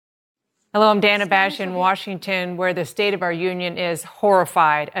Hello, I'm Dana Bash in Washington, where the state of our union is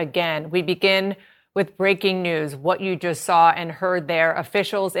horrified again. We begin with breaking news. What you just saw and heard there,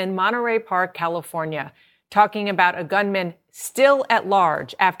 officials in Monterey Park, California, talking about a gunman still at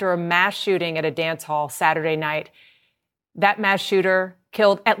large after a mass shooting at a dance hall Saturday night. That mass shooter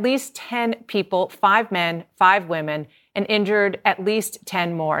killed at least 10 people, 5 men, 5 women, and injured at least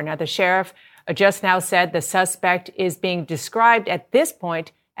 10 more. Now, the sheriff just now said the suspect is being described at this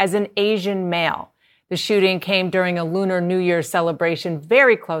point as an Asian male. The shooting came during a Lunar New Year celebration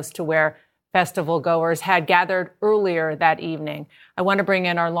very close to where festival goers had gathered earlier that evening. I want to bring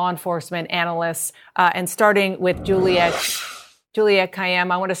in our law enforcement analysts, and starting with Juliette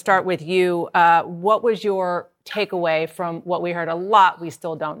Kayyem, I want to start with you. What was your takeaway from what we heard? A lot we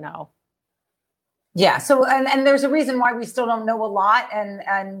still don't know. Yeah. So, and there's a reason why we still don't know a lot.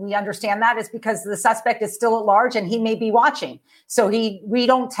 And we understand that is because the suspect is still at large and he may be watching. So we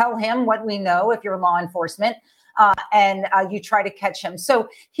don't tell him what we know if you're law enforcement, and you try to catch him. So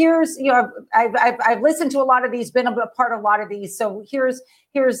here's, I've listened to a lot of these, been a part of a lot of these. So here's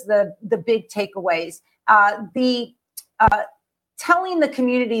the big takeaways. Telling the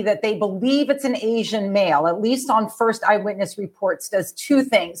community that they believe it's an Asian male, at least on first eyewitness reports, does 2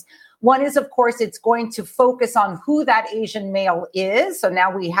 things. One is, of course, it's going to focus on who that Asian male is. So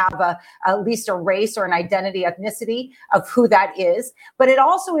now we have at least a race or an identity, ethnicity of who that is. But it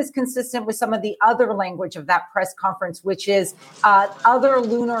also is consistent with some of the other language of that press conference, which is other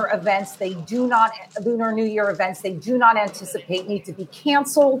lunar events. Lunar New Year events, they do not anticipate need to be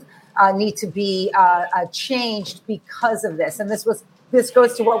canceled, need to be changed because of this. And this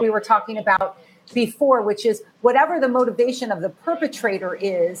goes to what we were talking about before, which is whatever the motivation of the perpetrator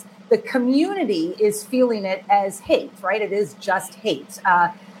is, the community is feeling it as hate, right? It is just hate.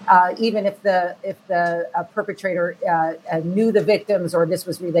 Even if the perpetrator knew the victims or this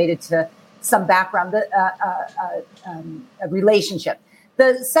was related to some background, a relationship.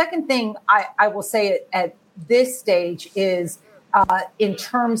 The second thing I will say at this stage is in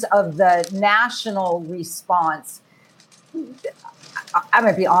terms of the national response, I'm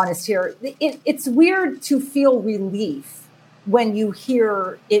going to be honest here. It's weird to feel relief when you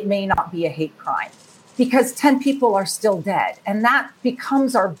hear it may not be a hate crime because 10 people are still dead. And that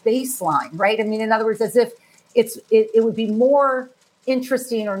becomes our baseline, right? I mean, in other words, as if it would be more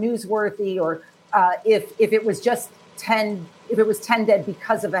interesting or newsworthy or if it was just 10, if it was 10 dead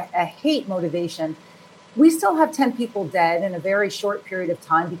because of a hate motivation. We still have 10 people dead in a very short period of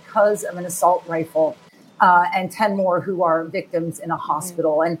time because of an assault rifle. And 10 more who are victims in a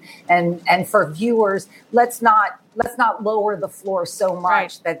hospital. And for viewers, let's not lower the floor so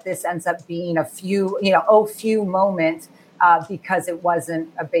much that this ends up being a few moment because it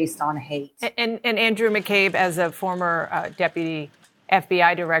wasn't based on hate. And Andrew McCabe, as a former deputy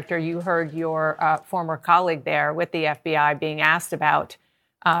FBI director, you heard your former colleague there with the FBI being asked about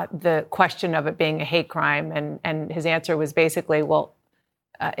the question of it being a hate crime. And his answer was basically, well,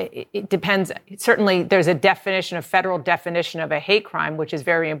 it depends. Certainly, there's a federal definition of a hate crime, which is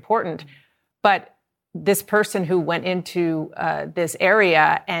very important. But this person who went into this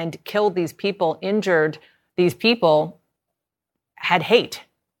area and killed these people, injured these people, had hate.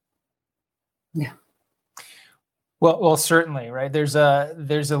 Yeah. Well, certainly, right. There's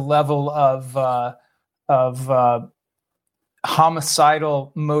a level of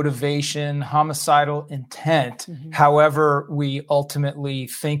homicidal motivation, homicidal intent, however we ultimately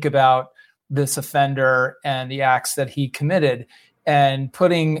think about this offender and the acts that he committed. And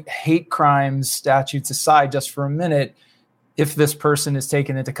putting hate crimes statutes aside just for a minute, if this person is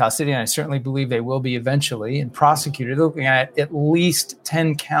taken into custody, and I certainly believe they will be eventually, and prosecuted, looking at least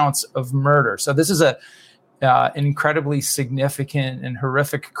 10 counts of murder. So this is an incredibly significant and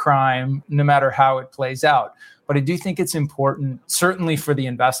horrific crime, no matter how it plays out. But I do think it's important, certainly for the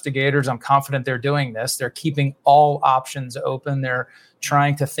investigators. I'm confident they're doing this. They're keeping all options open. They're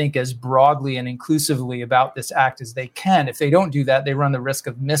trying to think as broadly and inclusively about this act as they can. If they don't do that, they run the risk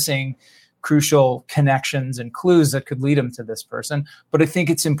of missing crucial connections and clues that could lead them to this person. But I think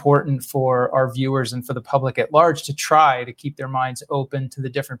it's important for our viewers and for the public at large to try to keep their minds open to the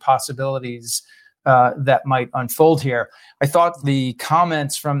different possibilities that might unfold here. I thought the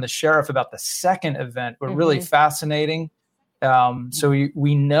comments from the sheriff about the second event were really fascinating. So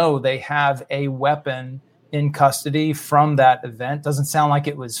we know they have a weapon in custody from that event. Doesn't sound like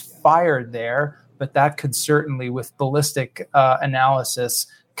it was fired there, but that could certainly, with ballistic analysis,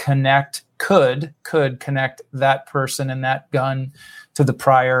 could connect that person and that gun to the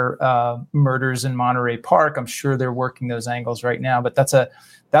prior murders in Monterey Park. I'm sure they're working those angles right now, but that's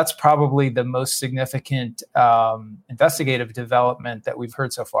probably the most significant investigative development that we've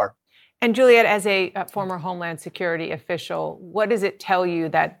heard so far. And Juliette, as a former Homeland Security official, what does it tell you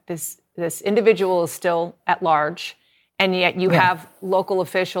that this individual is still at large, and yet you have local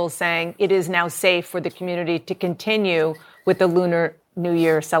officials saying it is now safe for the community to continue with the Lunar New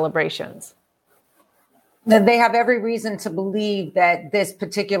Year celebrations? They have every reason to believe that this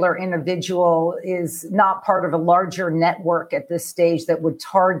particular individual is not part of a larger network at this stage that would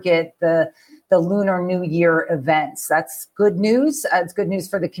target the Lunar New Year events. That's good news. It's good news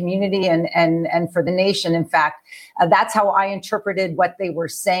for the community and for the nation. In fact, that's how I interpreted what they were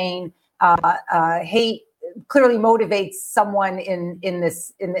saying. Hate clearly motivates someone in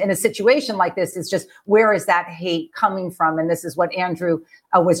a situation like this. Is just, where is that hate coming from? And this is what Andrew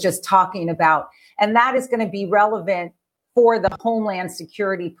was just talking about. And that is going to be relevant for the Homeland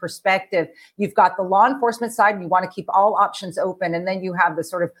Security perspective. You've got the law enforcement side, you want to keep all options open. And then you have the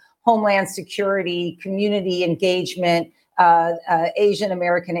sort of Homeland Security, community engagement, Asian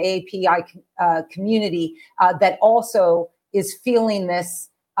American API community that also is feeling this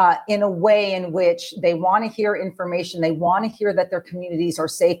in a way in which they want to hear information. They want to hear that their communities are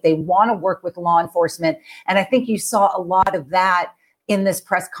safe. They want to work with law enforcement. And I think you saw a lot of that in this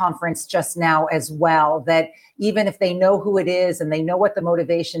press conference just now as well, that even if they know who it is and they know what the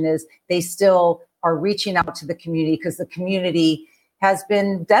motivation is, they still are reaching out to the community because the community has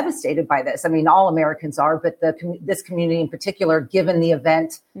been devastated by this. I mean, all Americans are, but this community in particular, given the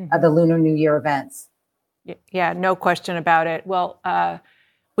event, the Lunar New Year events. Yeah, no question about it. Well,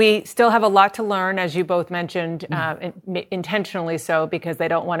 we still have a lot to learn, as you both mentioned, intentionally so, because they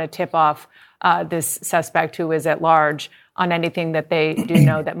don't want to tip off this suspect who is at large on anything that they do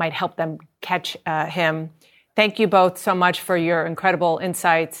know that might help them catch him. Thank you both so much for your incredible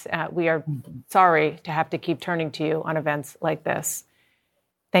insights. We are sorry to have to keep turning to you on events like this.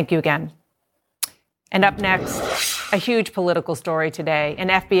 Thank you again. And up next, a huge political story today. An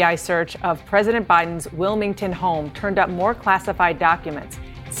FBI search of President Biden's Wilmington home turned up more classified documents.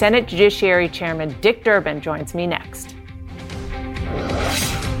 Senate Judiciary Chairman Dick Durbin joins me next.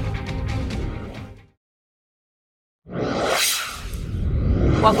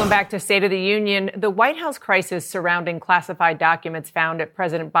 Welcome back to State of the Union. The White House crisis surrounding classified documents found at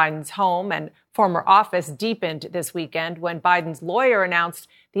President Biden's home and former office deepened this weekend when Biden's lawyer announced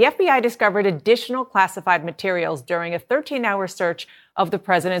the FBI discovered additional classified materials during a 13-hour search of the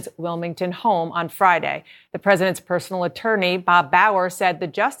president's Wilmington home on Friday. The president's personal attorney, Bob Bauer, said the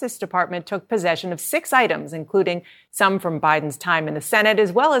Justice Department took possession of 6 items, including some from Biden's time in the Senate,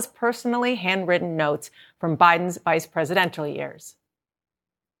 as well as personally handwritten notes from Biden's vice presidential years.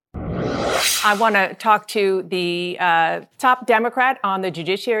 I want to talk to the top Democrat on the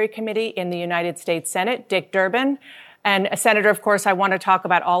Judiciary Committee in the United States Senate, Dick Durbin. And Senator, of course, I want to talk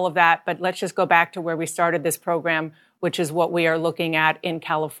about all of that, but let's just go back to where we started this program, which is what we are looking at in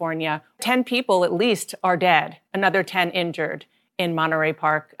California. 10 people at least are dead, another 10 injured in Monterey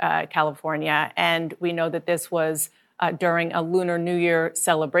Park, California. And we know that this was during a Lunar New Year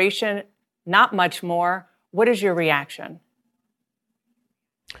celebration, not much more. What is your reaction?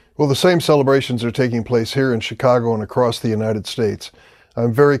 Well, the same celebrations are taking place here in Chicago and across the United States.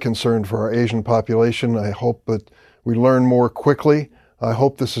 I'm very concerned for our Asian population. I hope that we learn more quickly. I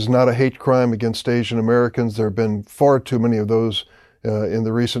hope this is not a hate crime against Asian Americans. There have been far too many of those in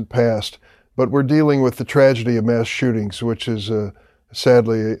the recent past. But we're dealing with the tragedy of mass shootings, which is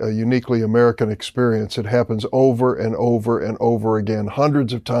sadly a uniquely American experience. It happens over and over and over again,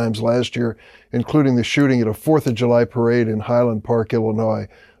 hundreds of times last year, including the shooting at a 4th of July parade in Highland Park, Illinois.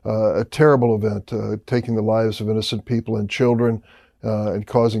 A terrible event, taking the lives of innocent people and children and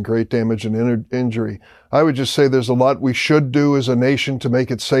causing great damage and injury. I would just say there's a lot we should do as a nation to make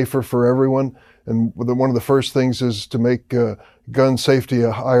it safer for everyone. And one of the first things is to make gun safety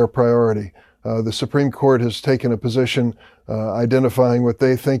a higher priority. The Supreme Court has taken a position identifying what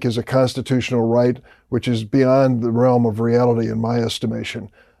they think is a constitutional right, which is beyond the realm of reality in my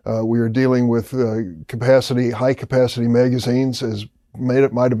estimation. We are dealing with high capacity magazines, as might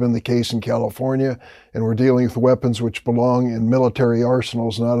have been the case in California, and we're dealing with weapons which belong in military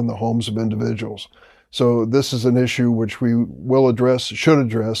arsenals, not in the homes of individuals. So this is an issue which we should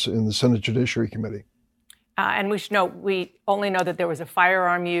address in the Senate Judiciary Committee. And we only know that there was a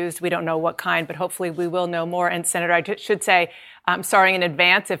firearm used. We don't know what kind, but hopefully we will know more. And Senator, I should say, I'm sorry in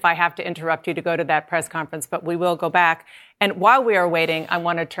advance if I have to interrupt you to go to that press conference, but we will go back. And while we are waiting, I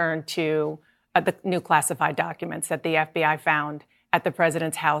want to turn to the new classified documents that the FBI found at the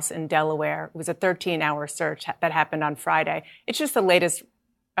president's house in Delaware. It was a 13-hour search that happened on Friday. It's just the latest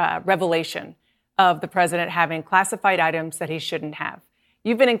revelation of the president having classified items that he shouldn't have.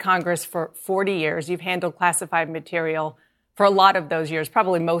 You've been in Congress for 40 years. You've handled classified material for a lot of those years,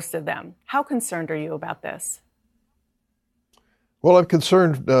 probably most of them. How concerned are you about this? Well, I'm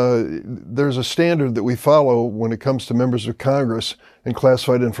concerned. There's a standard that we follow when it comes to members of Congress and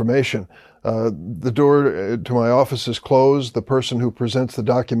classified information. The door to my office is closed. The person who presents the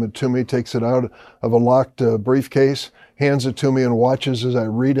document to me takes it out of a locked briefcase, hands it to me, and watches as I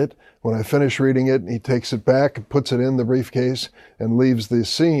read it. When I finish reading it, he takes it back, puts it in the briefcase, and leaves the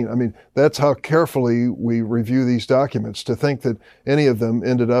scene. I mean, that's how carefully we review these documents. To think that any of them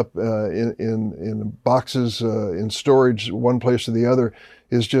ended up in boxes in storage one place or the other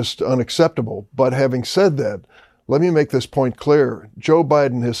is just unacceptable. But having said that, let me make this point clear. Joe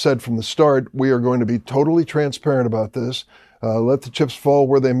Biden has said from the start, we are going to be totally transparent about this. Let the chips fall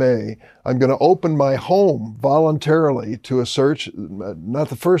where they may. I'm going to open my home voluntarily to a search, not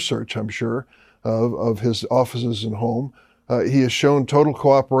the first search, I'm sure, of his offices and home. He has shown total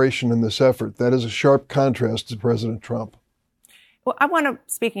cooperation in this effort. That is a sharp contrast to President Trump. Well,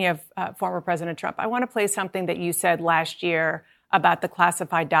 speaking of former President Trump, I want to play something that you said last year about the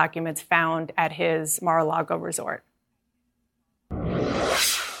classified documents found at his Mar-a-Lago resort.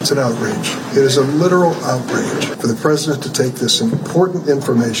 It's an outrage. It is a literal outrage for the president to take this important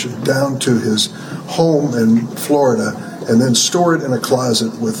information down to his home in Florida and then store it in a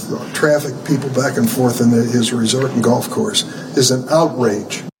closet with traffic, people back and forth in his resort and golf course is an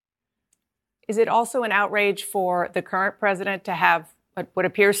outrage. Is it also an outrage for the current president to have what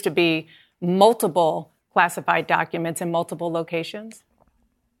appears to be multiple classified documents in multiple locations?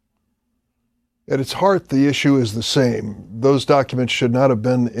 At its heart, the issue is the same. Those documents should not have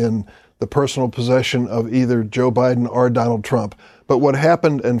been in the personal possession of either Joe Biden or Donald Trump. But what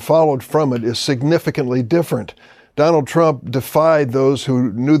happened and followed from it is significantly different. Donald Trump defied those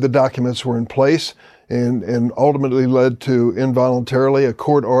who knew the documents were in place and ultimately led to involuntarily a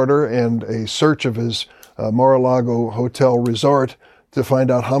court order and a search of his Mar-a-Lago hotel resort to find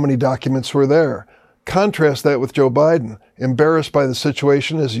out how many documents were there. Contrast that with Joe Biden, embarrassed by the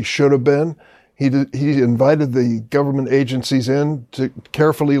situation as he should have been. He invited the government agencies in to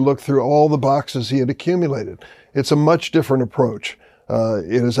carefully look through all the boxes he had accumulated. It's a much different approach.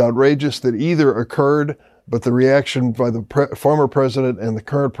 It is outrageous that either occurred, but the reaction by the former president and the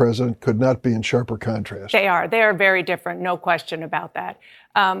current president could not be in sharper contrast. They are very different, no question about that.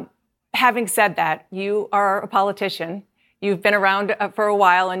 Having said that, you are a politician. You've been around for a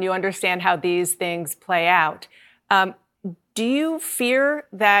while and you understand how these things play out. Do you fear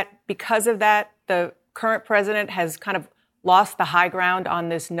that because of that, the current president has kind of lost the high ground on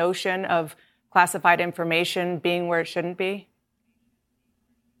this notion of classified information being where it shouldn't be?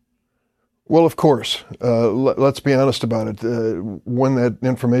 Well, of course. Let's be honest about it. When that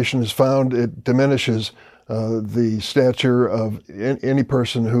information is found, it diminishes the stature of any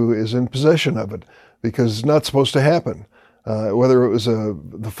person who is in possession of it, because it's not supposed to happen. Whether it was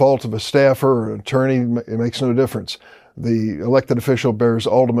the fault of a staffer or an attorney, it makes no difference. The elected official bears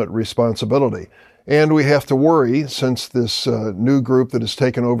ultimate responsibility. And we have to worry, since this new group that has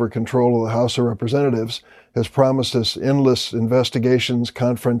taken over control of the House of Representatives has promised us endless investigations,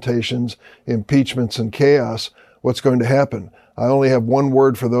 confrontations, impeachments, and chaos, what's going to happen. I only have one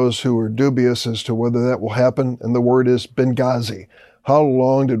word for those who are dubious as to whether that will happen, and the word is Benghazi. How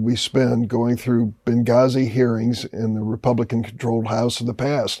long did we spend going through Benghazi hearings in the Republican-controlled House of the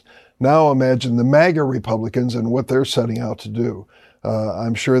past? Now imagine the MAGA Republicans and what they're setting out to do.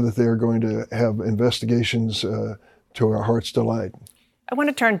 I'm sure that they're going to have investigations to our heart's delight. I want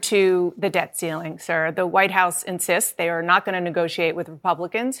to turn to the debt ceiling, sir. The White House insists they are not going to negotiate with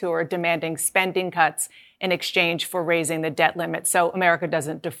Republicans who are demanding spending cuts in exchange for raising the debt limit so America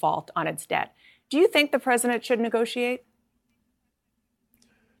doesn't default on its debt. Do you think the president should negotiate?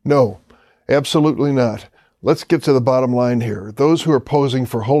 No, absolutely not. Let's get to the bottom line here. Those who are posing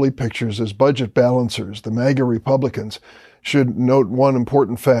for holy pictures as budget balancers, the MAGA Republicans, should note one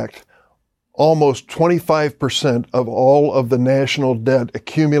important fact. Almost 25% of all of the national debt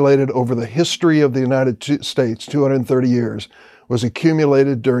accumulated over the history of the United States, 230 years, was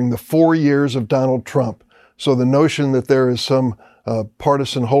accumulated during the 4 years of Donald Trump. So the notion that there is some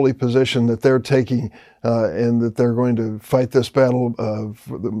partisan holy position that they're taking and that they're going to fight this battle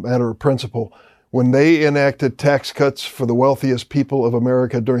for the matter of principle. When they enacted tax cuts for the wealthiest people of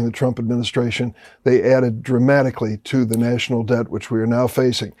America during the Trump administration, they added dramatically to the national debt, which we are now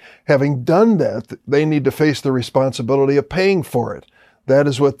facing. Having done that, they need to face the responsibility of paying for it. That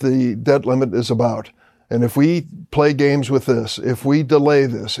is what the debt limit is about. And if we play games with this, if we delay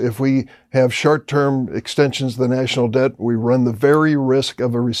this, if we have short-term extensions of the national debt, we run the very risk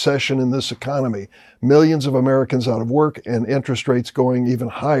of a recession in this economy. Millions of Americans out of work and interest rates going even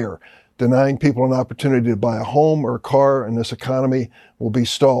higher. denying people an opportunity to buy a home or a car in this economy will be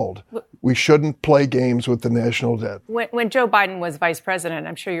stalled. We shouldn't play games with the national debt. When Joe Biden was vice president,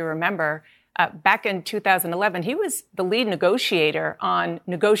 I'm sure you remember, back in 2011, he was the lead negotiator on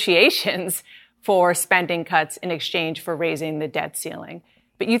negotiations for spending cuts in exchange for raising the debt ceiling.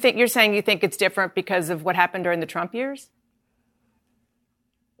 But you're saying you think it's different because of what happened during the Trump years?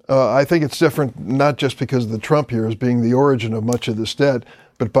 I think it's different not just because of the Trump years being the origin of much of this debt,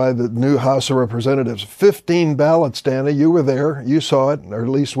 but by the new House of Representatives. 15 ballots, Dana, you were there, you saw it, or at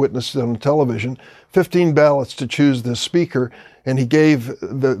least witnessed it on television. 15 ballots to choose the speaker, and he gave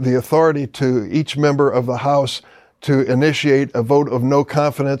the authority to each member of the House to initiate a vote of no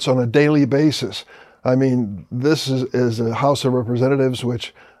confidence on a daily basis. I mean, this is a House of Representatives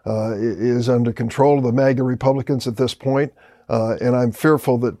which is under control of the MAGA Republicans at this point. And I'm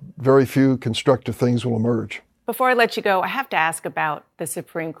fearful that very few constructive things will emerge. Before I let you go, I have to ask about the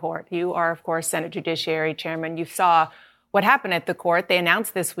Supreme Court. You are, of course, Senate Judiciary Chairman. You saw what happened at the court. They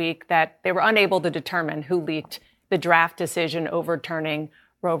announced this week that they were unable to determine who leaked the draft decision overturning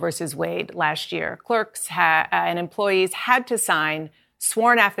Roe versus Wade last year. Clerks and employees had to sign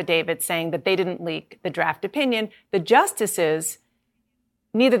sworn affidavits saying that they didn't leak the draft opinion.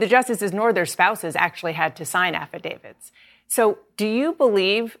 Neither the justices nor their spouses actually had to sign affidavits. So do you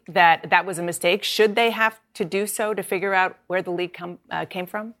believe that that was a mistake? Should they have to do so to figure out where the leak came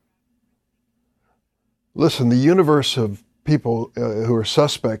from? Listen, the universe of people who are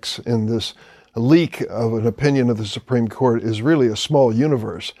suspects in this leak of an opinion of the Supreme Court is really a small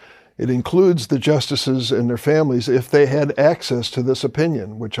universe. It includes the justices and their families if they had access to this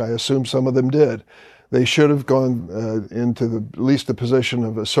opinion, which I assume some of them did. They should have gone into at least the position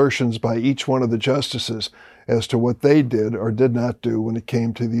of assertions by each one of the justices as to what they did or did not do when it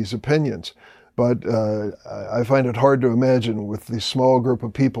came to these opinions. But I find it hard to imagine with the small group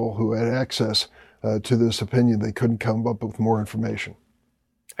of people who had access to this opinion, they couldn't come up with more information.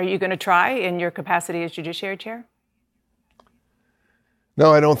 Are you going to try in your capacity as Judiciary Chair?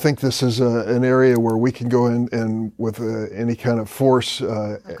 No, I don't think this is an area where we can go in and with any kind of force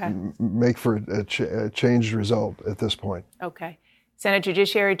make for a changed result at this point. Okay. Senate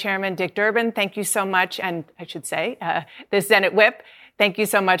Judiciary Chairman Dick Durbin, thank you so much. And I should say, the Senate Whip, thank you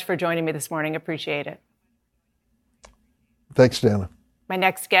so much for joining me this morning. Appreciate it. Thanks, Dana. My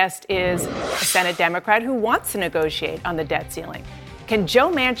next guest is a Senate Democrat who wants to negotiate on the debt ceiling. Can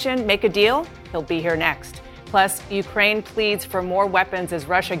Joe Manchin make a deal? He'll be here next. Plus, Ukraine pleads for more weapons as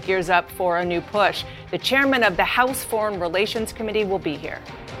Russia gears up for a new push. The chairman of the House Foreign Relations Committee will be here.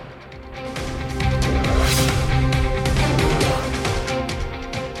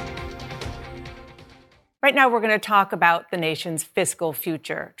 Right now, we're going to talk about the nation's fiscal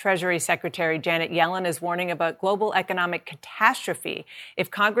future. Treasury Secretary Janet Yellen is warning about global economic catastrophe if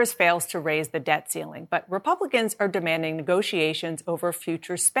Congress fails to raise the debt ceiling. But Republicans are demanding negotiations over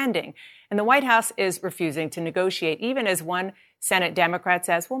future spending. And the White House is refusing to negotiate, even as one Senate Democrat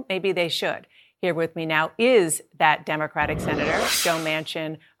says, well, maybe they should. Here with me now is that Democratic Senator, Joe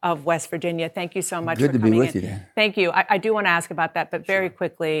Manchin of West Virginia. Thank you so much for coming in. Good to be with you, Dan. Thank you. I do want to ask about that, but very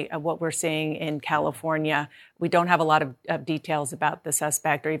quickly, what we're seeing in California. We don't have a lot of details about the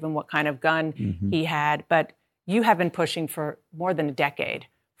suspect or even what kind of gun he had, but you have been pushing for more than a decade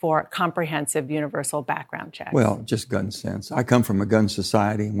for comprehensive universal background checks. Well, just gun sense. I come from a gun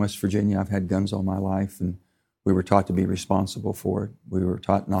society in West Virginia. I've had guns all my life, and we were taught to be responsible for it. We were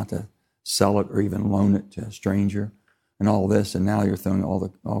taught not to sell it or even loan it to a stranger, and all this. And now you're throwing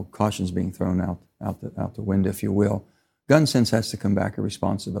all cautions being thrown out the window, if you will. Gun sense has to come back a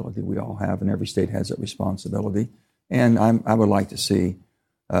responsibility we all have, and every state has that responsibility. And I would like to see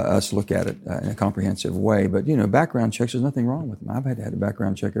us look at it in a comprehensive way. But background checks, there's nothing wrong with them. I've had to have a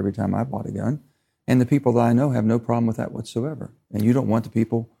background check every time I bought a gun, and the people that I know have no problem with that whatsoever. And you don't want the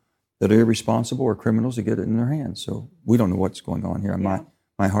people that are irresponsible or criminals to get it in their hands. So we don't know what's going on here. Yeah.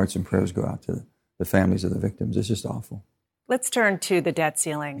 My hearts and prayers go out to the families of the victims. It's just awful. Let's turn to the debt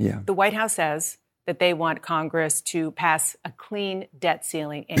ceiling. Yeah. The White House says that they want Congress to pass a clean debt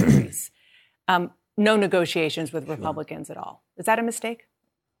ceiling increase. No negotiations with Republicans at all. Is that a mistake?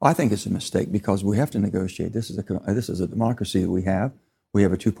 I think it's a mistake because we have to negotiate. This is a democracy that we have. We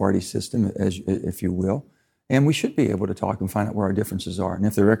have a two-party system, if you will, and we should be able to talk and find out where our differences are. And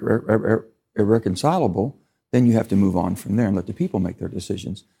if they're irreconcilable, then you have to move on from there and let the people make their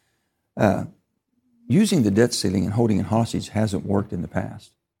decisions. Using the debt ceiling and holding it hostage hasn't worked in the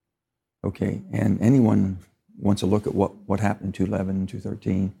past. Okay, and anyone wants to look at what happened in 2011 and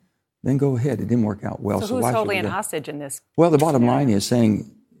 2013, then go ahead. It didn't work out well. So who's holding it hostage in this? Well, the bottom line is saying,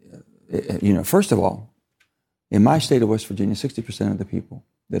 first of all, in my state of West Virginia, 60% of the people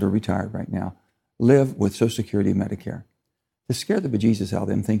that are retired right now live with Social Security and Medicare. To scare the bejesus out of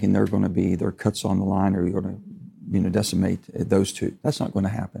them, thinking they're going to be their cuts on the line or you're going to decimate those two. That's not going to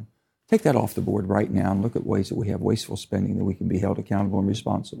happen. Take that off the board right now and look at ways that we have wasteful spending that we can be held accountable and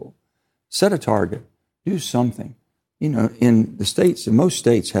responsible. Set a target. Do something. In the states, and most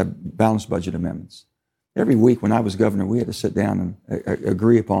states have balanced budget amendments. Every week when I was governor, we had to sit down and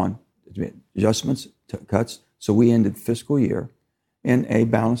agree upon adjustments, cuts, so we ended the fiscal year in a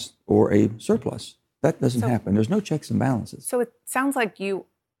balance or a surplus. That doesn't happen. There's no checks and balances. So it sounds like you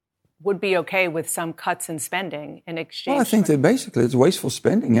would be okay with some cuts in spending in exchange. Well, I think that basically it's wasteful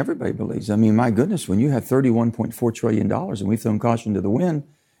spending, everybody believes. I mean, my goodness, when you have $31.4 trillion and we've thrown caution to the wind,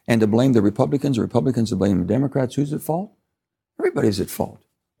 and to blame the Republicans to blame the Democrats, who's at fault? Everybody's at fault.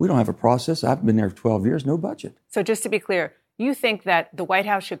 We don't have a process. I've been there for 12 years, no budget. So just to be clear, you think that the White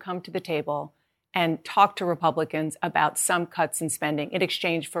House should come to the table and talk to Republicans about some cuts in spending in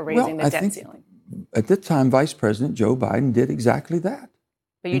exchange for raising the debt ceiling? At the time, Vice President Joe Biden did exactly that.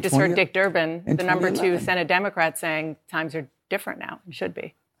 But you just heard Dick Durbin, the number 2 Senate Democrat, saying times are different now and should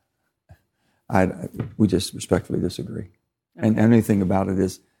be. We just respectfully disagree. Okay. And anything about it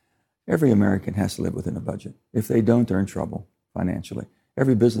is every American has to live within a budget. If they don't, they're in trouble financially.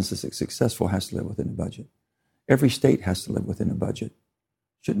 Every business that's successful has to live within a budget. Every state has to live within a budget.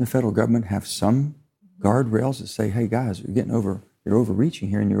 Shouldn't the federal government have some guardrails that say, hey, guys, you're overreaching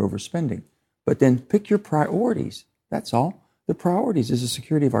here and you're overspending? But then pick your priorities. That's all. The priorities is the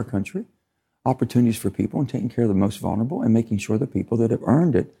security of our country, opportunities for people, and taking care of the most vulnerable and making sure the people that have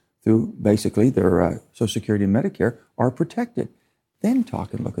earned it through basically their Social Security and Medicare are protected. Then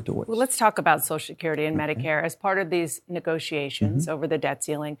talk and look at the ways. Well, let's talk about Social Security and Medicare. As part of these negotiations over the debt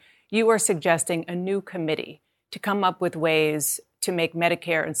ceiling, you are suggesting a new committee to come up with ways to make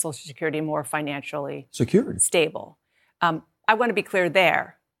Medicare and Social Security more financially stable. I want to be clear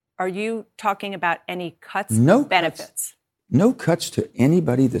there. Are you talking about any cuts no benefits? No cuts to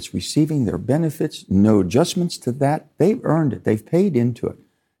anybody that's receiving their benefits, no adjustments to that. They've earned it. They've paid into it.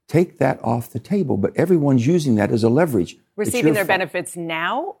 Take that off the table, but everyone's using that as a leverage. Receiving their benefits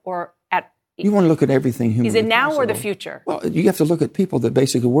now or at... You want to look at everything humanly Is it now possible. Or the future? Well, you have to look at people that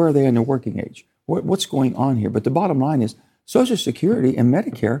basically, where are they in their working age? What's going on here? But the bottom line is Social Security and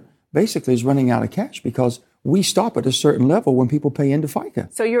Medicare basically is running out of cash because we stop at a certain level when people pay into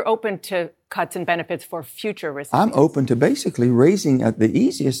FICA. So you're open to cuts and benefits for future recipients? I'm open to basically raising the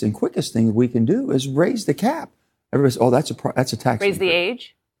easiest and quickest thing we can do is raise the cap. Everybody's, that's a tax. Raise the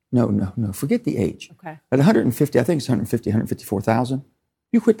age? No. Forget the age. Okay. At 150, I think it's 154,000,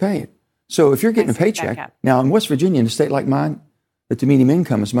 you quit paying. So if you're getting a paycheck, now in West Virginia, in a state like mine, that the median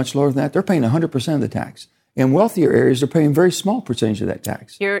income is much lower than that, they're paying 100% of the tax. In wealthier areas, they're paying a very small percentage of that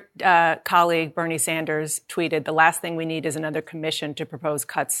tax. Your colleague, Bernie Sanders, tweeted, the last thing we need is another commission to propose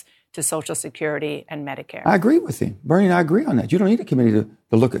cuts to Social Security and Medicare. I agree with him. Bernie and I agree on that. You don't need a committee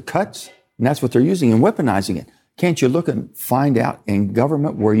to look at cuts, and that's what they're using and weaponizing it. Can't you look and find out in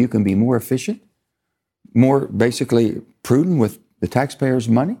government where you can be more efficient, more basically prudent with the taxpayers'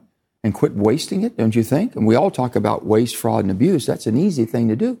 money, and quit wasting it, don't you think? And we all talk about waste, fraud, and abuse. That's an easy thing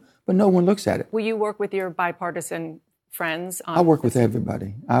to do, but no one looks at it. Will you work with your bipartisan friends on I work with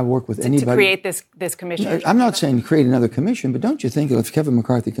everybody. I work with anybody. To create this commission? I'm not saying to create another commission, but don't you think if Kevin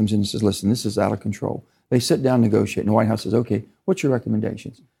McCarthy comes in and says, listen, this is out of control, they sit down, negotiate, and the White House says, okay, what's your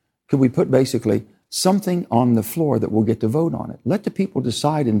recommendations? Could we put basically something on the floor that we'll get to vote on it? Let the people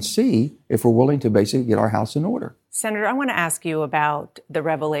decide and see if we're willing to basically get our house in order. Senator, I want to ask you about the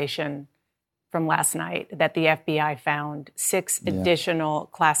revelation from last night that the FBI found 6 additional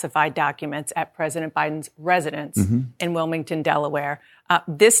classified documents at President Biden's residence in Wilmington, Delaware,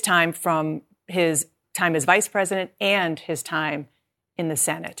 this time from his time as vice president and his time in the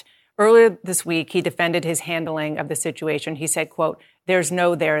Senate. Earlier this week, he defended his handling of the situation. He said, quote, there's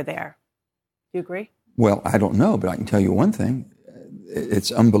no there there. Do you agree? Well, I don't know, but I can tell you one thing.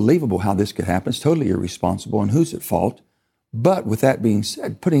 It's unbelievable how this could happen. It's totally irresponsible, and who's at fault? But with that being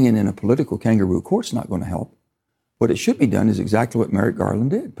said, putting it in a political kangaroo court's not going to help. What it should be done is exactly what Merrick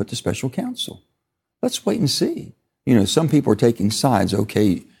Garland did, put the special counsel. Let's wait and see. You know, some people are taking sides.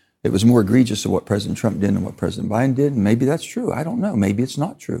 Okay, it was more egregious of what President Trump did than what President Biden did, and maybe that's true. I don't know. Maybe it's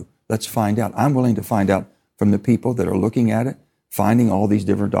not true. Let's find out. I'm willing to find out from the people that are looking at it, finding all these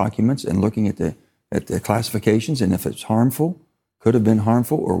different documents and looking at the classifications, and if it's harmful, could have been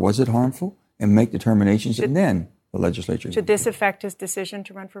harmful, or was it harmful, and make determinations, and then the legislature. Should this affect his decision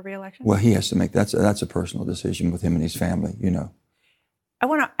to run for re-election? Well, he has to make that's a personal decision with him and his family, you know. I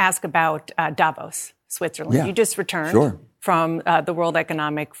want to ask about Davos, Switzerland. Yeah, you just returned from the World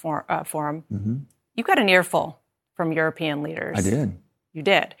Economic Forum. You got an earful from European leaders. I did. You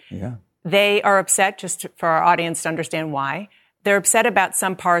did. Yeah. They are upset, just for our audience to understand why. They're upset about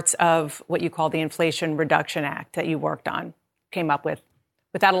some parts of what you call the Inflation Reduction Act that you worked on, came up with,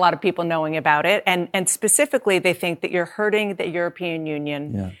 without a lot of people knowing about it. And specifically, they think that you're hurting the European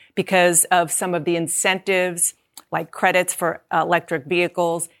Union because of some of the incentives, like credits for electric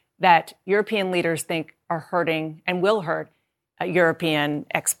vehicles, that European leaders think are hurting and will hurt European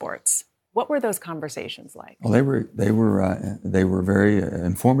exports. What were those conversations like? Well, they were very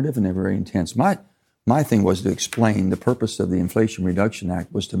informative and they were very intense. My thing was to explain the purpose of the Inflation Reduction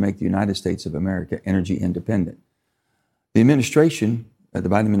Act was to make the United States of America energy independent. The administration, the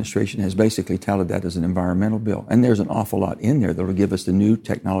Biden administration, has basically touted that as an environmental bill, and there's an awful lot in there that will give us the new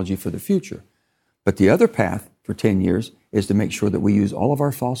technology for the future. But the other path for 10 years is to make sure that we use all of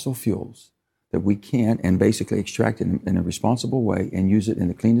our fossil fuels that we can and basically extract it in a responsible way and use it in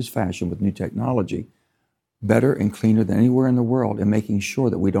the cleanest fashion with new technology, better and cleaner than anywhere in the world, and making sure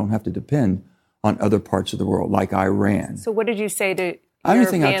that we don't have to depend on other parts of the world, like Iran. So what did you say to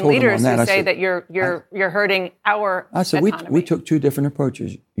European leaders who say that you're hurting our economy? We took two different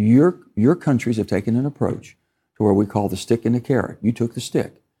approaches. Your countries have taken an approach to where we call the stick and the carrot. You took the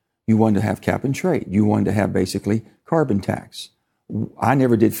stick. You wanted to have cap and trade. You wanted to have basically carbon tax. I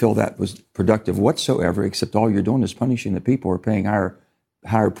never did feel that was productive whatsoever, except all you're doing is punishing the people who are paying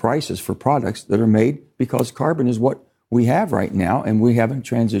higher prices for products that are made because carbon is what we have right now, and we haven't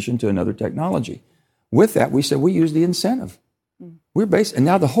transitioned to another technology. With that, we said we use the incentive. And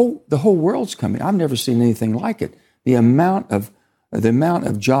now the whole world's coming. I've never seen anything like it. The amount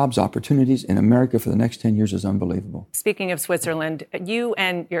of jobs opportunities in America for the next 10 years is unbelievable. Speaking of Switzerland, you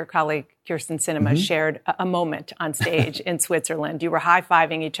and your colleague Kirsten Sinema shared a moment on stage in Switzerland. You were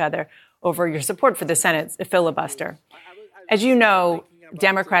high-fiving each other over your support for the Senate's filibuster. As you know,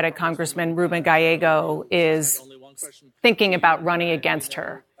 Democratic Congressman Ruben Gallego is thinking about running against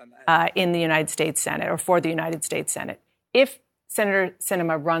her in the United States Senate, or for the United States Senate. If Senator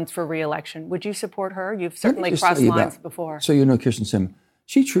Sinema runs for re-election, would you support her? You've certainly crossed lines before. So you know Kirsten Sinema.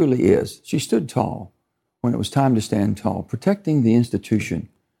 She truly is. She stood tall when it was time to stand tall, protecting the institution.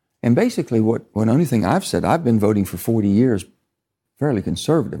 And basically what only thing I've said, I've been voting for 40 years, fairly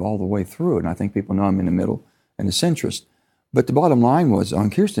conservative all the way through, and I think people know I'm in the middle and a centrist. But the bottom line was on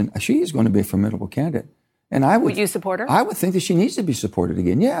Kirsten, she is going to be a formidable candidate. And would you support her? I would think that she needs to be supported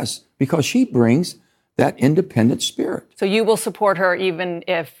again, yes, because she brings that independent spirit. So you will support her even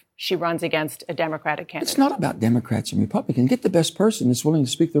if she runs against a Democratic candidate? It's not about Democrats and Republicans. Get the best person that's willing to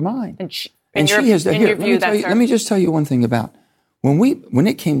speak their mind. Let me just tell you one thing about when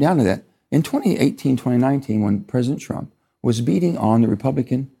it came down to that, in 2018, 2019, when President Trump was beating on the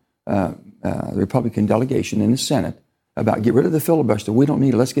Republican delegation in the Senate about get rid of the filibuster, we don't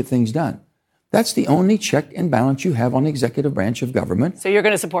need it, let's get things done. That's the only check and balance you have on the executive branch of government. So you're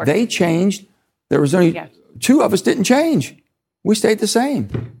going to support her? They changed. There was only two of us didn't change. We stayed the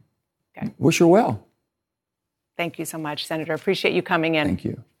same. Okay. Wish her well. Thank you so much, Senator. Appreciate you coming in. Thank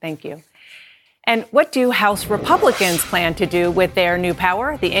you. Thank you. And what do House Republicans plan to do with their new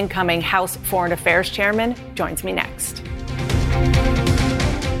power? The incoming House Foreign Affairs Chairman joins me next.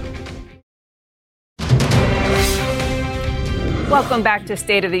 Welcome back to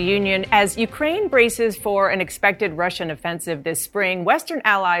State of the Union. As Ukraine braces for an expected Russian offensive this spring, Western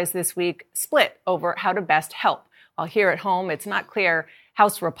allies this week split over how to best help. While here at home, it's not clear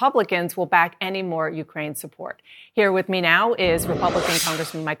House Republicans will back any more Ukraine support. Here with me now is Republican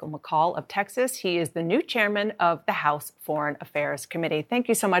Congressman Michael McCaul of Texas. He is the new chairman of the House Foreign Affairs Committee. Thank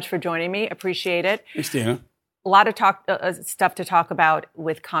you so much for joining me. Appreciate it. Thanks, Dana. A lot of stuff to talk about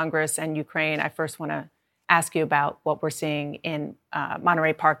with Congress and Ukraine. I first want to ask you about what we're seeing in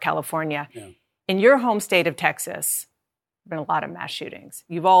Monterey Park, California. Yeah. In your home state of Texas, there have been a lot of mass shootings.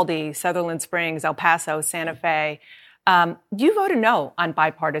 Uvalde, Sutherland Springs, El Paso, Santa Fe. You voted no on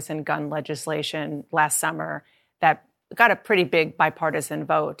bipartisan gun legislation last summer that got a pretty big bipartisan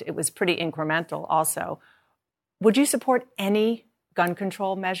vote. It was pretty incremental also. Would you support any gun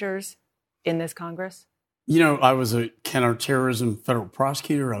control measures in this Congress? You know, I was a counterterrorism federal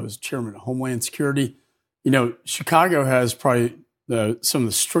prosecutor. I was chairman of Homeland Security. You know, Chicago has probably some of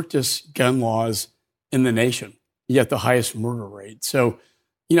the strictest gun laws in the nation, yet the highest murder rate. So,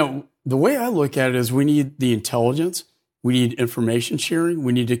 you know, the way I look at it is we need the intelligence, we need information sharing,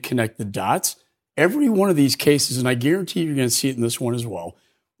 we need to connect the dots. Every one of these cases, and I guarantee you're going to see it in this one as well,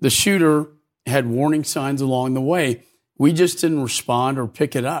 the shooter had warning signs along the way. We just didn't respond or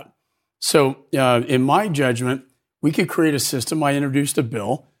pick it up. So in my judgment, we could create a system. I introduced a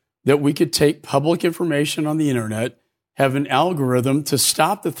bill that we could take public information on the internet, have an algorithm to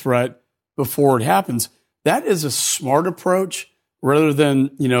stop the threat before it happens. That is a smart approach, rather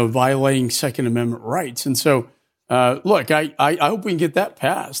than, violating Second Amendment rights. And so, look, I hope we can get that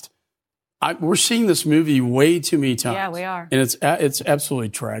passed. We're seeing this movie way too many times. Yeah, we are. And it's absolutely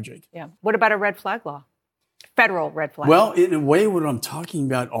tragic. Yeah. What about a red flag law? Federal red flag. Well, in a way, what I'm talking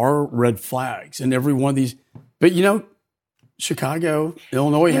about are red flags, and every one of these. But Chicago,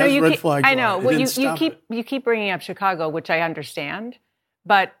 Illinois has red flags. I know. Well, you keep bringing up Chicago, which I understand,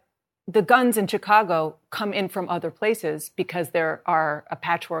 but the guns in Chicago come in from other places because there are a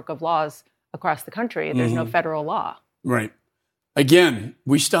patchwork of laws across the country. There's no federal law. Right. Again,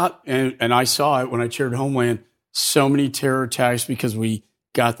 we stopped, and I saw it when I chaired Homeland, so many terror attacks because we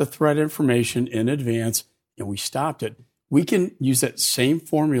got the threat information in advance and we stopped it. We can use that same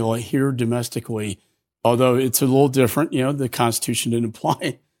formula here domestically, although it's a little different. The Constitution didn't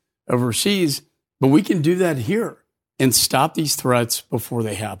apply overseas, but we can do that here and stop these threats before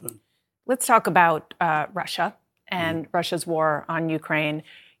they happen. Let's talk about Russia and Russia's war on Ukraine.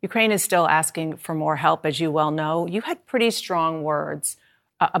 Ukraine is still asking for more help, as you well know. You had pretty strong words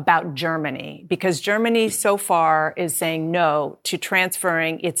about Germany, because Germany so far is saying no to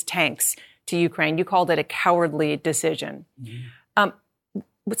transferring its tanks to Ukraine. You called it a cowardly decision.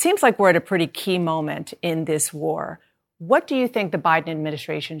 It seems like we're at a pretty key moment in this war. What do you think the Biden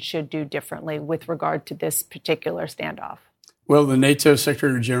administration should do differently with regard to this particular standoff? Well, the NATO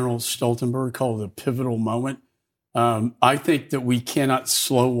Secretary General Stoltenberg called it a pivotal moment. I think that we cannot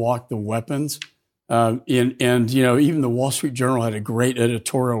slow walk the weapons. Even the Wall Street Journal had a great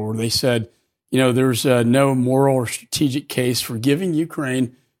editorial where they said, there's no moral or strategic case for giving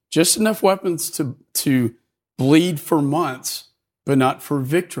Ukraine just enough weapons to bleed for months, but not for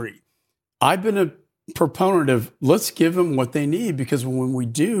victory. I've been a proponent of let's give them what they need, because when we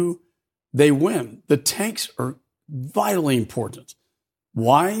do, they win. The tanks are vitally important.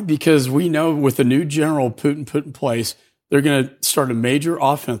 Why? Because we know with the new general Putin put in place, they're going to start a major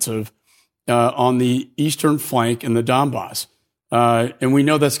offensive on the eastern flank in the Donbass. And we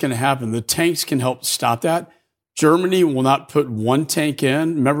know that's going to happen. The tanks can help stop that. Germany will not put one tank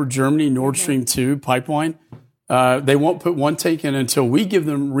in. Remember Germany, Nord Stream 2 pipeline? They won't put one tank in until we give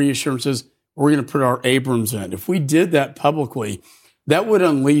them reassurances we're going to put our Abrams in. If we did that publicly, that would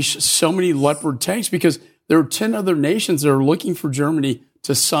unleash so many Leopard tanks, because there are 10 other nations that are looking for Germany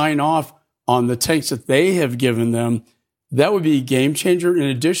to sign off on the tanks that they have given them. That would be a game changer. In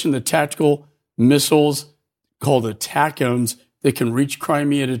addition, the tactical missiles called ATACMS that can reach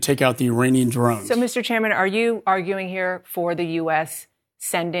Crimea to take out the Iranian drones. So, Mr. Chairman, are you arguing here for the U.S.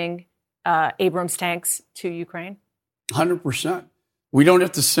 sending Abrams tanks to Ukraine? 100%. We don't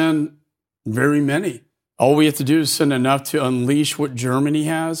have to send very many. All we have to do is send enough to unleash what Germany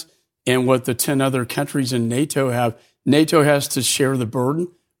has and what the 10 other countries in NATO have. NATO has to share the burden.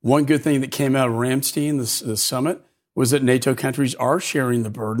 One good thing that came out of Ramstein, the summit, was that NATO countries are sharing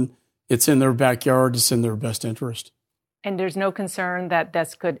the burden. It's in their backyard. It's in their best interest. And there's no concern that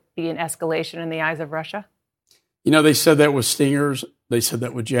this could be an escalation in the eyes of Russia? They said that with Stingers. They said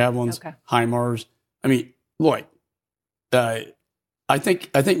that with Javelins, HIMARS. I mean, look, I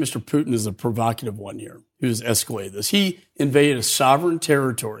think Mr. Putin is a provocative one here who's escalated this. He invaded a sovereign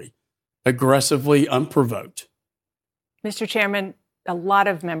territory aggressively, unprovoked. Mr. Chairman, a lot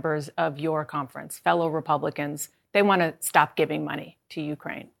of members of your conference, fellow Republicans, they want to stop giving money to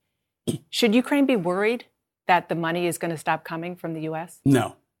Ukraine. Should Ukraine be worried that the money is going to stop coming from the U.S.?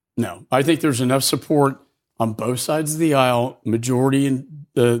 No. I think there's enough support on both sides of the aisle, majority in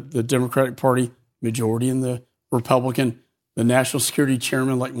the Democratic Party, majority in the Republican. The national security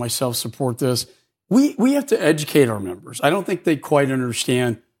chairman like myself support this. We have to educate our members. I don't think they quite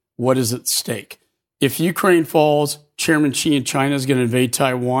understand what is at stake. If Ukraine falls, Chairman Xi in China is going to invade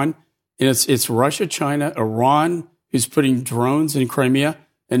Taiwan. And it's Russia, China, Iran who's putting drones in Crimea,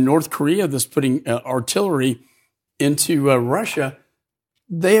 and North Korea that's putting artillery into Russia.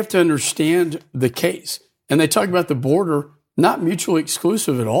 They have to understand the case. And they talk about the border, not mutually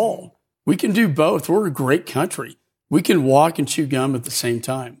exclusive at all. We can do both. We're a great country. We can walk and chew gum at the same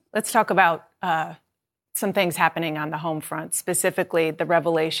time. Let's talk about some things happening on the home front, specifically the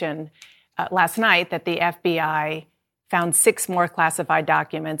revelation last night that the FBI found 6 more classified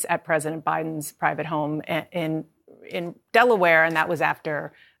documents at President Biden's private home in Delaware, and that was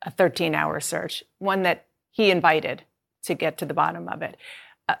after a 13-hour search, one that he invited to get to the bottom of it.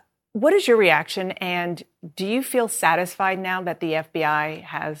 What is your reaction, and do you feel satisfied now that the FBI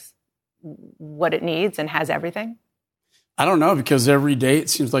has what it needs and has everything? I don't know, because every day it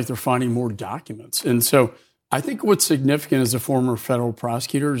seems like they're finding more documents. And so I think what's significant as a former federal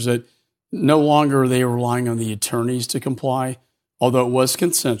prosecutor is that no longer are they relying on the attorneys to comply, although it was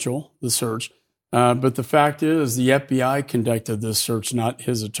consensual, the search. But the fact is, the FBI conducted this search, not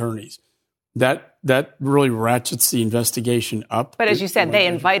his attorneys. That really ratchets the investigation up. But as you said, they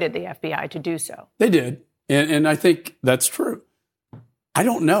invited the FBI to do so. They did. And I think that's true. I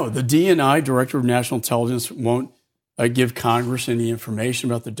don't know. The DNI, Director of National Intelligence, won't give Congress any information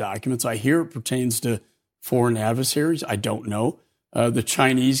about the documents. I hear it pertains to foreign adversaries. I don't know. The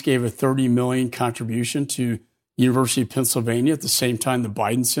Chinese gave a $30 million contribution to University of Pennsylvania at the same time the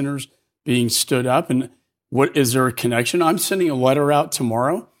Biden Center's being stood up. And what is there a connection? I'm sending a letter out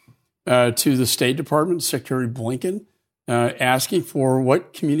tomorrow to the State Department, Secretary Blinken, asking for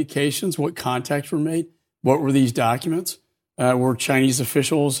what communications, what contacts were made, what were these documents, were Chinese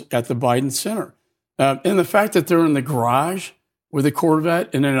officials at the Biden Center. And the fact that they're in the garage with a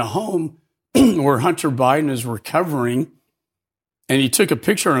Corvette and in a home where Hunter Biden is recovering, and he took a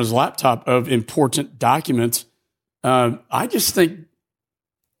picture on his laptop of important documents. I just think,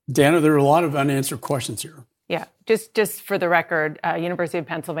 Dana, there are a lot of unanswered questions here. Yeah, just for the record, University of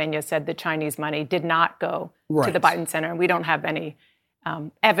Pennsylvania said the Chinese money did not go to the Biden Center, and we don't have any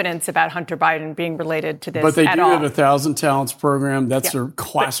evidence about Hunter Biden being related to this at all. But they do have a 1,000 Talents program. That's their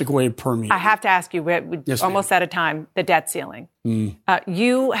classic way of permeating. I have to ask you, we're almost out of time, the debt ceiling.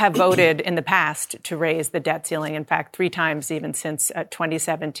 You have voted in the past to raise the debt ceiling, in fact, 3 times even since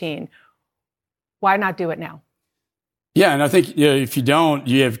 2017. Why not do it now? Yeah, and I think if you don't,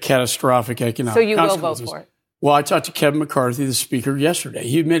 you have catastrophic economic consequences. So you will vote for it? Well, I talked to Kevin McCarthy, the speaker, yesterday.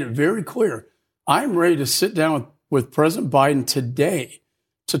 He made it very clear. I'm ready to sit down with President Biden today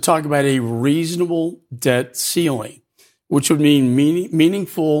to talk about a reasonable debt ceiling, which would mean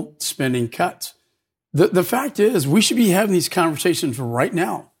meaningful spending cuts. The fact is, we should be having these conversations right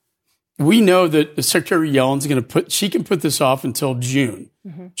now. We know that Secretary Yellen's going to she can put this off until June.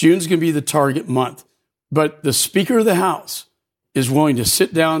 June's going to be the target month. But the Speaker of the House is willing to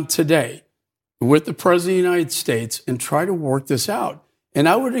sit down today with the President of the United States and try to work this out. And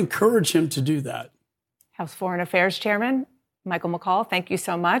I would encourage him to do that. House Foreign Affairs Chairman Michael McCaul, thank you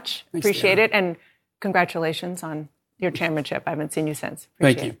so much. Thanks, Appreciate Dana. it. And congratulations on your chairmanship. I haven't seen you since.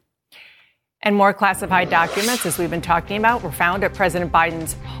 Thank you. And more classified documents, as we've been talking about, were found at President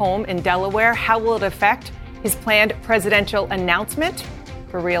Biden's home in Delaware. How will it affect his planned presidential announcement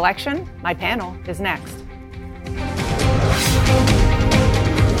for re-election? My panel is next.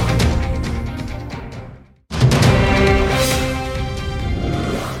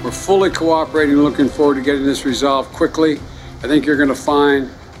 We're fully cooperating and looking forward to getting this resolved quickly. I think you're going to find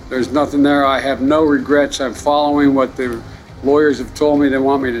there's nothing there. I have no regrets. I'm following what the lawyers have told me they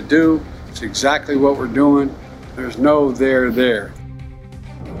want me to do. It's exactly what we're doing. There's no there.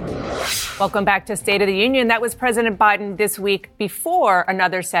 Welcome back to State of the Union. That was President Biden this week before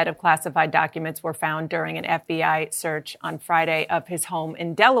another set of classified documents were found during an FBI search on Friday of his home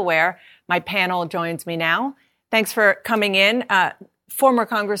in Delaware. My panel joins me now. Thanks for coming in. Former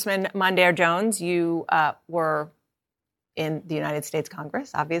Congressman Mondaire Jones, you were in the United States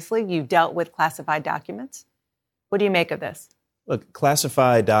Congress, obviously. You dealt with classified documents. What do you make of this? Look,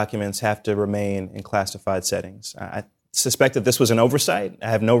 classified documents have to remain in classified settings. I suspect that this was an oversight. I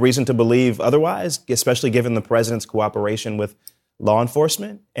have no reason to believe otherwise, especially given the president's cooperation with law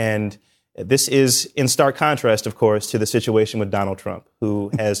enforcement. And this is in stark contrast, of course, to the situation with Donald Trump,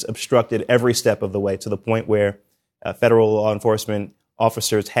 who has obstructed every step of the way to the point where federal law enforcement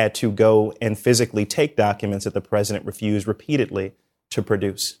officers had to go and physically take documents that the president refused repeatedly to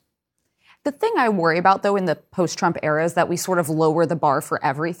produce. The thing I worry about, though, in the post-Trump era is that we sort of lower the bar for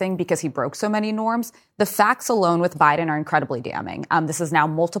everything because he broke so many norms. The facts alone with Biden are incredibly damning. This is now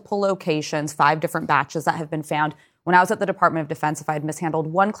multiple locations, 5 different batches that have been found. When I was at the Department of Defense, if I had mishandled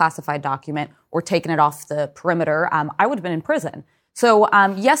one classified document or taken it off the perimeter, I would have been in prison. So,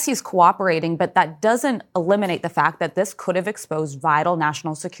 yes, he's cooperating, but that doesn't eliminate the fact that this could have exposed vital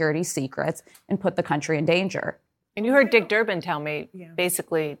national security secrets and put the country in danger. And you heard Dick Durbin tell me,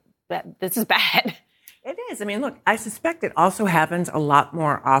 basically, that this is bad. It is. I mean, look, I suspect it also happens a lot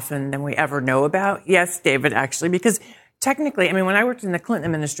more often than we ever know about. Yes, David, actually, because technically, I mean, when I worked in the Clinton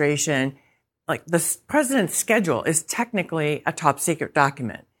administration, like the president's schedule is technically a top secret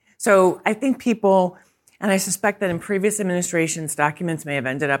document. So I think people, and I suspect that in previous administrations, documents may have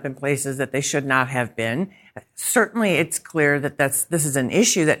ended up in places that they should not have been. Certainly, it's clear that this is an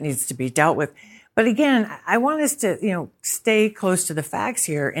issue that needs to be dealt with. But again, I want us to, stay close to the facts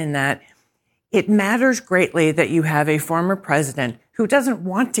here in that it matters greatly that you have a former president who doesn't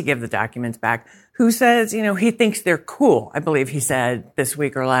want to give the documents back, who says, he thinks they're cool, I believe he said this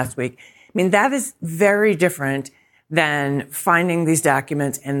week or last week. I mean, that is very different than finding these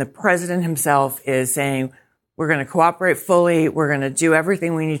documents and the president himself is saying, we're going to cooperate fully. We're going to do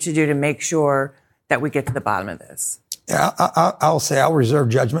everything we need to do to make sure that we get to the bottom of this. Yeah, I'll say I'll reserve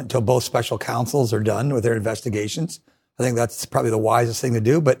judgment until both special counsels are done with their investigations. I think that's probably the wisest thing to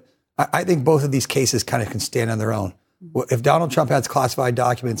do. But I think both of these cases kind of can stand on their own. If Donald Trump has classified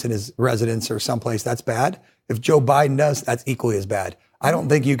documents in his residence or someplace, that's bad. If Joe Biden does, that's equally as bad. I don't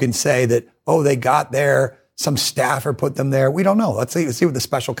think you can say that, oh, they got there, some staffer put them there. We don't know. Let's see what the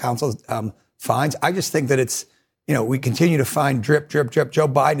special counsel finds. I just think that it's, we continue to find drip. Joe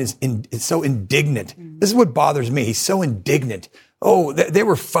Biden is so indignant. This is what bothers me. He's so indignant. Oh, they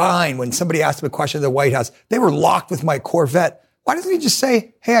were fine when somebody asked him a question at the White House. They were locked with my Corvette. Why doesn't he just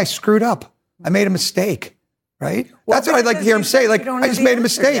say, hey, I screwed up. I made a mistake. Right? Well, that's what I'd like to hear him say. Like, I just made a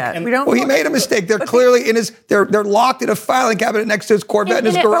mistake. He made a mistake. They're clearly they're locked in a filing cabinet next to his Corvette in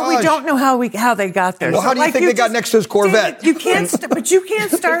his garage. But we don't know how they got there. Well, how do you think they got next to his Corvette? You can't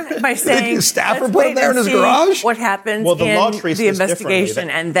start by saying, the staffer put him there in his garage? What happens in the investigation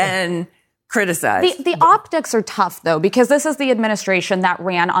and then criticize. The optics are tough, though, because this is the administration that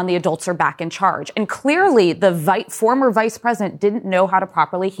ran on the adults are back in charge. And clearly, the former vice president didn't know how to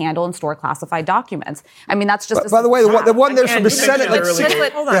properly handle and store classified documents. I mean, that's just... By the way, the one there's from the Senate...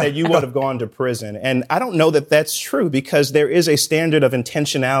 that you would have gone to prison. And I don't know that that's true because there is a standard of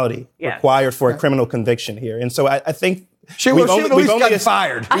intentionality required for a criminal conviction here. And so I think... We've only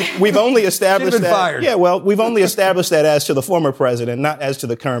fired. We've only established that. Fired. Yeah, well, we've only established that as to the former president, not as to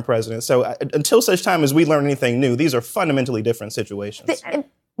the current president. So until such time as we learn anything new, these are fundamentally different situations.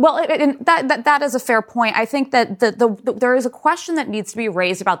 That is a fair point. I think that there is a question that needs to be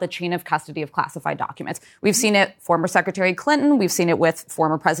raised about the chain of custody of classified documents. We've seen it former Secretary Clinton. We've seen it with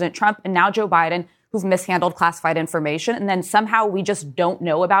former President Trump and now Joe Biden, who've mishandled classified information. And then somehow we just don't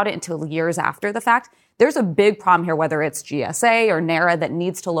know about it until years after the fact. There's a big problem here, whether it's GSA or NARA, that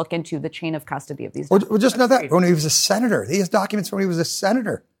needs to look into the chain of custody of these documents. Well, just not that. When he was a senator. He has documents from when he was a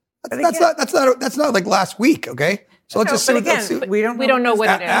senator. That's not like last week, okay? So let's just see. We don't know what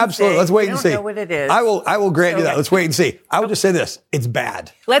it is. Absolutely. Let's wait and see. We don't know what it is. I will grant you that. Let's wait and see. I will just say this. It's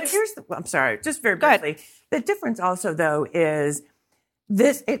bad. I'm sorry, just very briefly. The difference also, though, is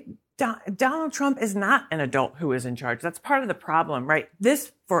Donald Trump is not an adult who is in charge. That's part of the problem, right?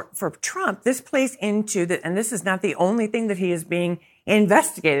 This, for Trump, this plays into and this is not the only thing that he is being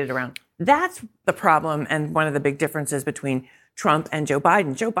investigated around. That's the problem and one of the big differences between Trump and Joe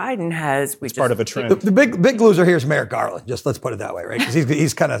Biden. Joe Biden has... part of a trend. The big loser here is Merrick Garland. Just let's put it that way, right? Because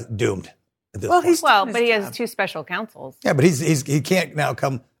he's kind of doomed at this point. But he has two special counsels. Yeah, but he can't now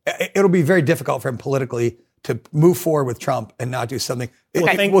come... It'll be very difficult for him politically to move forward with Trump and not do something.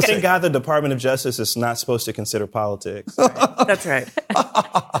 Thank God the Department of Justice is not supposed to consider politics. That's right.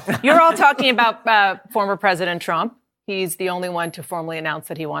 You're all talking about former President Trump. He's the only one to formally announce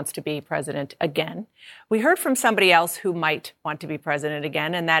that he wants to be president again. We heard from somebody else who might want to be president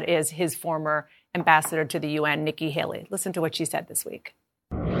again, and that is his former ambassador to the UN, Nikki Haley. Listen to what she said this week.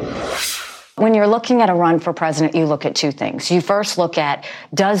 When you're looking at a run for president, you look at two things. You first look at,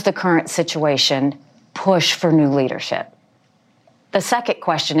 does the current situation push for new leadership? The second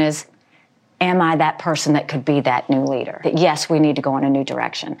question is, am I that person that could be that new leader? That yes, we need to go in a new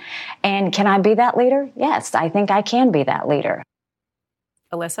direction. And can I be that leader? Yes, I think I can be that leader.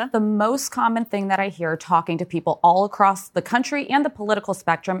 Alyssa? The most common thing that I hear talking to people all across the country and the political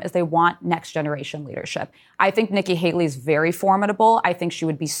spectrum is they want next generation leadership. I think Nikki Haley is very formidable. I think she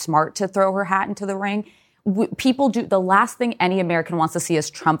would be smart to throw her hat into the ring. The last thing any American wants to see is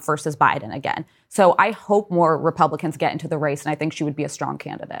Trump versus Biden again. So I hope more Republicans get into the race, and I think she would be a strong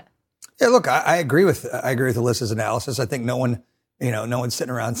candidate. Yeah, look, I agree with Alyssa's analysis. I think no one's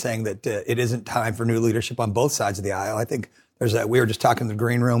sitting around saying that it isn't time for new leadership on both sides of the aisle. I think we were just talking in the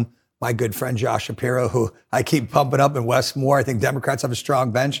green room. My good friend Josh Shapiro, who I keep pumping up in Westmore. I think Democrats have a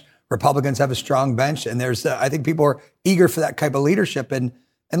strong bench, Republicans have a strong bench, and I think people are eager for that type of leadership. And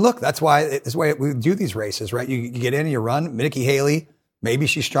look, that's why we do these races, right? You get in and you run. Nikki Haley, maybe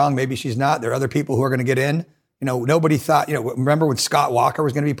she's strong, maybe she's not. There are other people who are going to get in. Nobody thought, remember when Scott Walker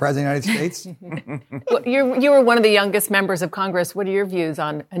was going to be president of the United States? Well, you were one of the youngest members of Congress. What are your views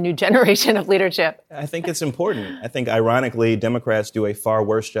on a new generation of leadership? I think it's important. I think, ironically, Democrats do a far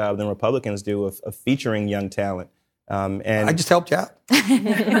worse job than Republicans do of featuring young talent. And I just helped you out.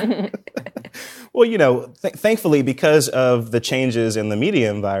 Well, thankfully, because of the changes in the media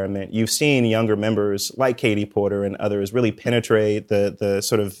environment, you've seen younger members like Katie Porter and others really penetrate the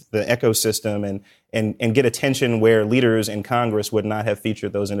sort of the ecosystem and get attention where leaders in Congress would not have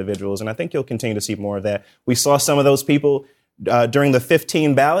featured those individuals. And I think you'll continue to see more of that. We saw some of those people during the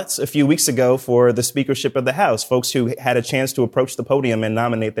 15 ballots a few weeks ago for the speakership of the House, folks who had a chance to approach the podium and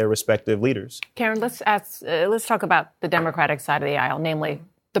nominate their respective leaders. Karen, let's talk about the Democratic side of the aisle, namely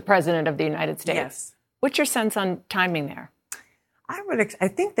the President of the United States. Yes. What's your sense on timing there? I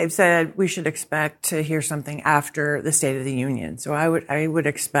think they've said we should expect to hear something after the State of the Union. So I would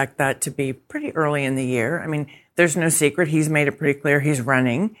expect that to be pretty early in the year. I mean, there's no secret. He's made it pretty clear he's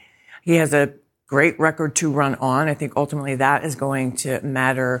running. He has a great record to run on. I think ultimately that is going to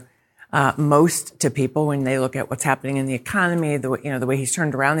matter most to people when they look at what's happening in the economy, the way he's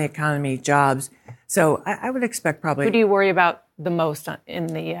turned around the economy, jobs. So I would expect probably. Who do you worry about the most in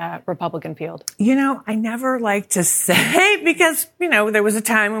the Republican field? I never like to say because, there was a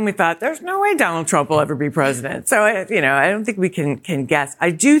time when we thought there's no way Donald Trump will ever be president. So, I don't think we can guess.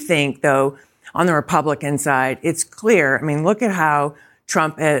 I do think, though, on the Republican side, it's clear. I mean, look at how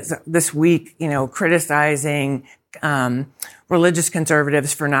Trump is this week, criticizing religious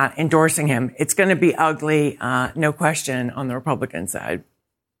conservatives for not endorsing him. It's going to be ugly, no question, on the Republican side.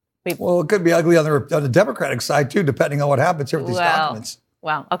 Well, it could be ugly on the Democratic side, too, depending on what happens here with these documents.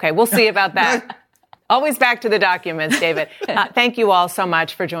 Well, okay, we'll see about that. Always back to the documents, David. Thank you all so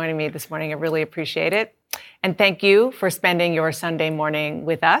much for joining me this morning. I really appreciate it. And thank you for spending your Sunday morning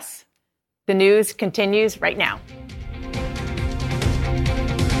with us. The news continues right now.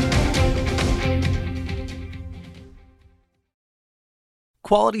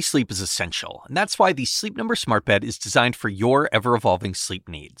 Quality sleep is essential, and that's why the Sleep Number Smart Bed is designed for your ever-evolving sleep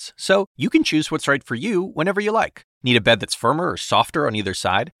needs. So you can choose what's right for you whenever you like. Need a bed that's firmer or softer on either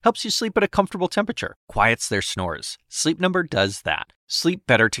side? Helps you sleep at a comfortable temperature. Quiets their snores. Sleep Number does that. Sleep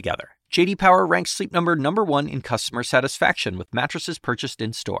better together. J.D. Power ranks Sleep Number #1 in customer satisfaction with mattresses purchased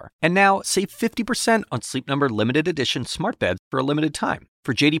in-store. And now, save 50% on Sleep Number limited edition smart beds for a limited time.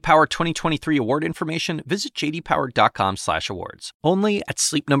 For J.D. Power 2023 award information, visit jdpower.com/awards. Only at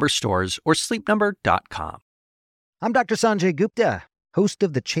Sleep Number stores or sleepnumber.com. I'm Dr. Sanjay Gupta, host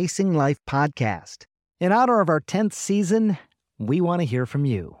of the Chasing Life podcast. In honor of our 10th season, we want to hear from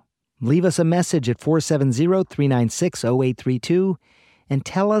you. Leave us a message at 470-396-0832 and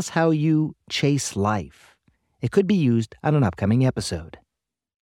tell us how you chase life. It could be used on an upcoming episode.